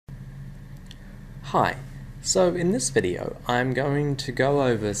Hi, so in this video I'm going to go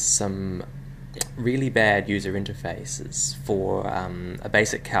over some really bad user interfaces for a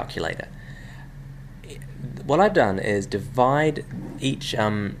basic calculator. What I've done is divide each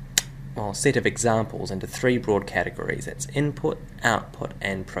set of examples into three broad categories. That's input, output,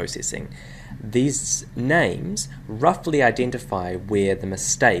 and processing. These names roughly identify where the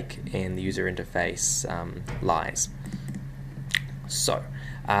mistake in the user interface lies. So,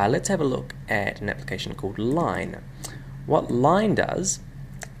 let's have a look at an application called line. What line does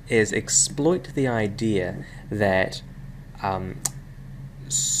is exploit the idea that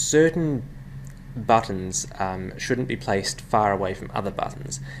certain buttons shouldn't be placed far away from other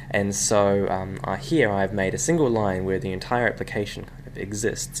buttons, and so here I've made a single line where the entire application kind of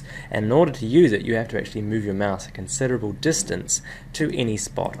exists, and in order to use it you have to actually move your mouse a considerable distance to any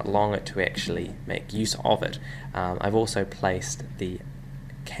spot along it to actually make use of it. I've also placed the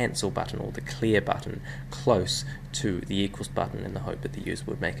cancel button or the clear button close to the equals button in the hope that the user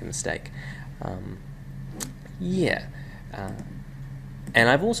would make a mistake. And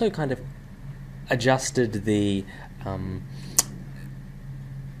I've also kind of adjusted the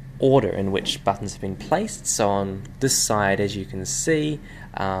order in which buttons have been placed. So on this side, as you can see,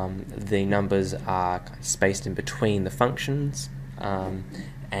 the numbers are kind of spaced in between the functions,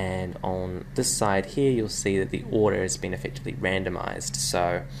 and on this side here you'll see that the order has been effectively randomized,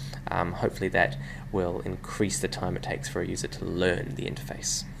 so hopefully that will increase the time it takes for a user to learn the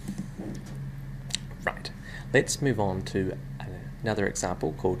interface. Right, let's move on to another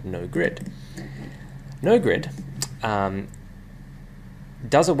example called no grid. No grid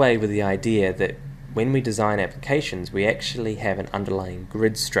does away with the idea that when we design applications we actually have an underlying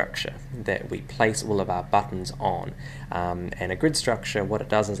grid structure that we place all of our buttons on, and a grid structure, what it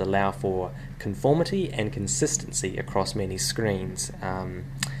does is allow for conformity and consistency across many screens,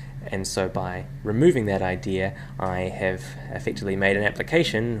 and so by removing that idea I have effectively made an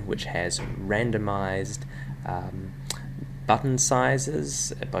application which has randomized button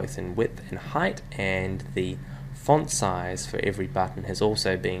sizes both in width and height, and the font size for every button has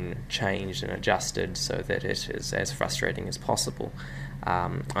also been changed and adjusted so that it is as frustrating as possible.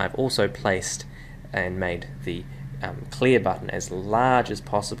 I've also placed and made the clear button as large as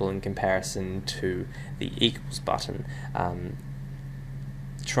possible in comparison to the equals button,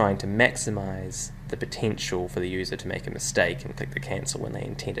 trying to maximize the potential for the user to make a mistake and click the cancel when they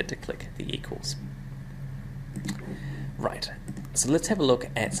intended to click the equals. Right, so let's have a look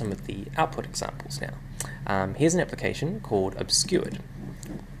at some of the output examples now. Here's an application called Obscured.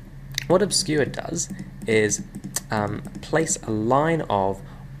 What Obscured does is place a line of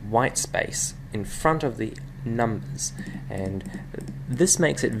white space in front of the numbers, and this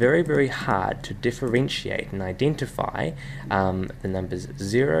makes it very, very hard to differentiate and identify the numbers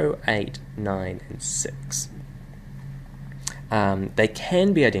 0, 8, 9, and 6. They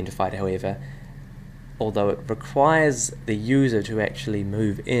can be identified, however, although it requires the user to actually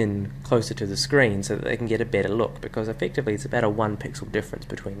move in closer to the screen so that they can get a better look, because effectively it's about a 1 pixel difference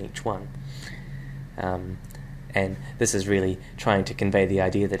between each one. And this is really trying to convey the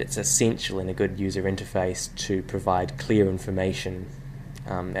idea that it's essential in a good user interface to provide clear information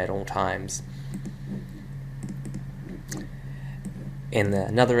at all times. In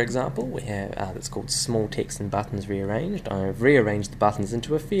another example we have that's called small text and buttons rearranged. I've rearranged the buttons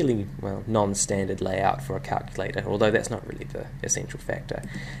into a fairly non-standard layout for a calculator, although that's not really the essential factor.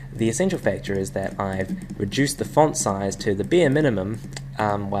 The essential factor is that I've reduced the font size to the bare minimum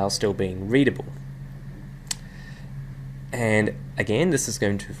while still being readable. And again, this is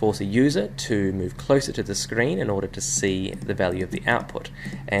going to force a user to move closer to the screen in order to see the value of the output,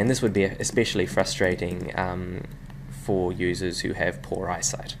 and this would be especially frustrating for users who have poor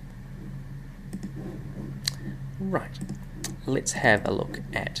eyesight. Right, let's have a look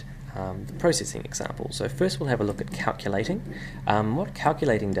at the processing example. So first we'll have a look at calculating. What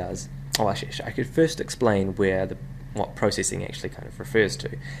calculating does, actually I could first explain what processing actually kind of refers to.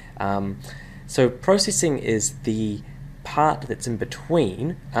 So processing is the part that's in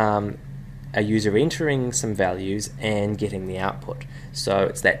between a user entering some values and getting the output. So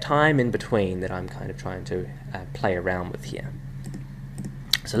it's that time in between that I'm kind of trying to play around with here.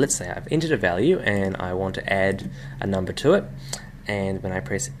 So let's say I've entered a value and I want to add a number to it, and when I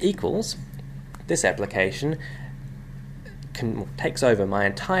press equals, this application takes over my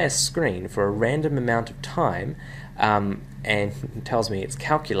entire screen for a random amount of time, and tells me it's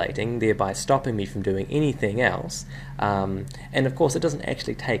calculating, thereby stopping me from doing anything else. And of course it doesn't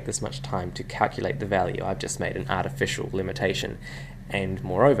actually take this much time to calculate the value. I've just made an artificial limitation, and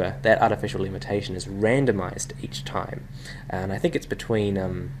moreover that artificial limitation is randomized each time, and I think it's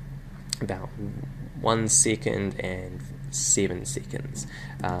between about 1 second and 7 seconds,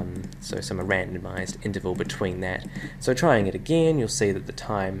 so some randomized interval between that. So trying it again, you'll see that the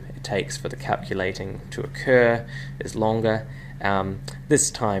time it takes for the calculating to occur is longer. This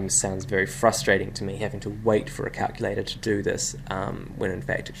time sounds very frustrating to me, having to wait for a calculator to do this, when in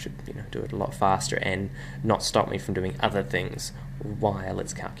fact it should do it a lot faster and not stop me from doing other things while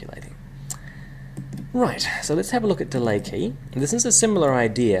it's calculating. Right, so let's have a look at delay key. This is a similar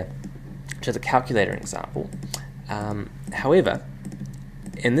idea to the calculator example. However,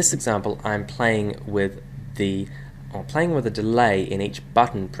 in this example I'm playing with a delay in each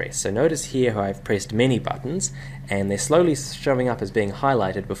button press. So notice here how I've pressed many buttons and they're slowly showing up as being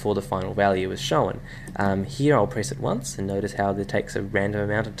highlighted before the final value is shown. Here I'll press it once and notice how it takes a random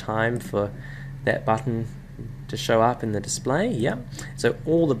amount of time for that button to show up in the display. Yeah. So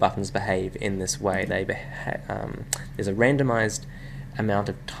all the buttons behave in this way. There's a randomized amount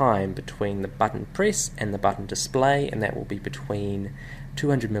of time between the button press and the button display, and that will be between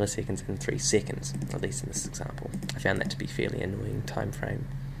 200 milliseconds and 3 seconds, at least in this example. I found that to be a fairly annoying time frame.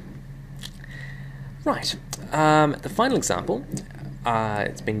 Right, the final example,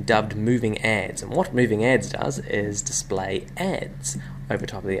 it's been dubbed moving ads, and what moving ads does is display ads over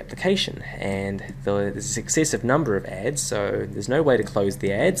top of the application, and there's a successive number of ads, so there's no way to close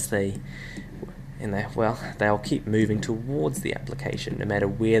the ads. They'll keep moving towards the application no matter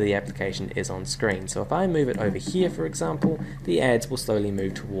where the application is on screen. So if I move it over here, for example, the ads will slowly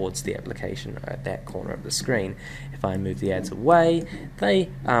move towards the application at that corner of the screen. If I move the ads away,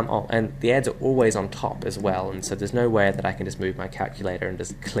 and the ads are always on top as well, and so there's no way that I can just move my calculator and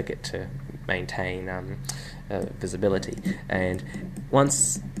just click it to maintain visibility. And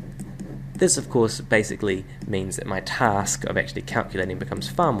this, of course, basically means that my task of actually calculating becomes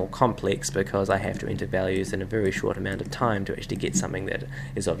far more complex because I have to enter values in a very short amount of time to actually get something that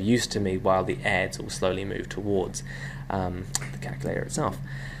is of use to me while the ads will slowly move towards the calculator itself.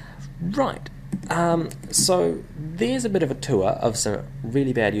 Right, so there's a bit of a tour of some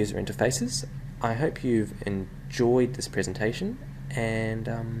really bad user interfaces. I hope you've enjoyed this presentation, and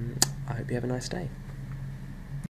I hope you have a nice day.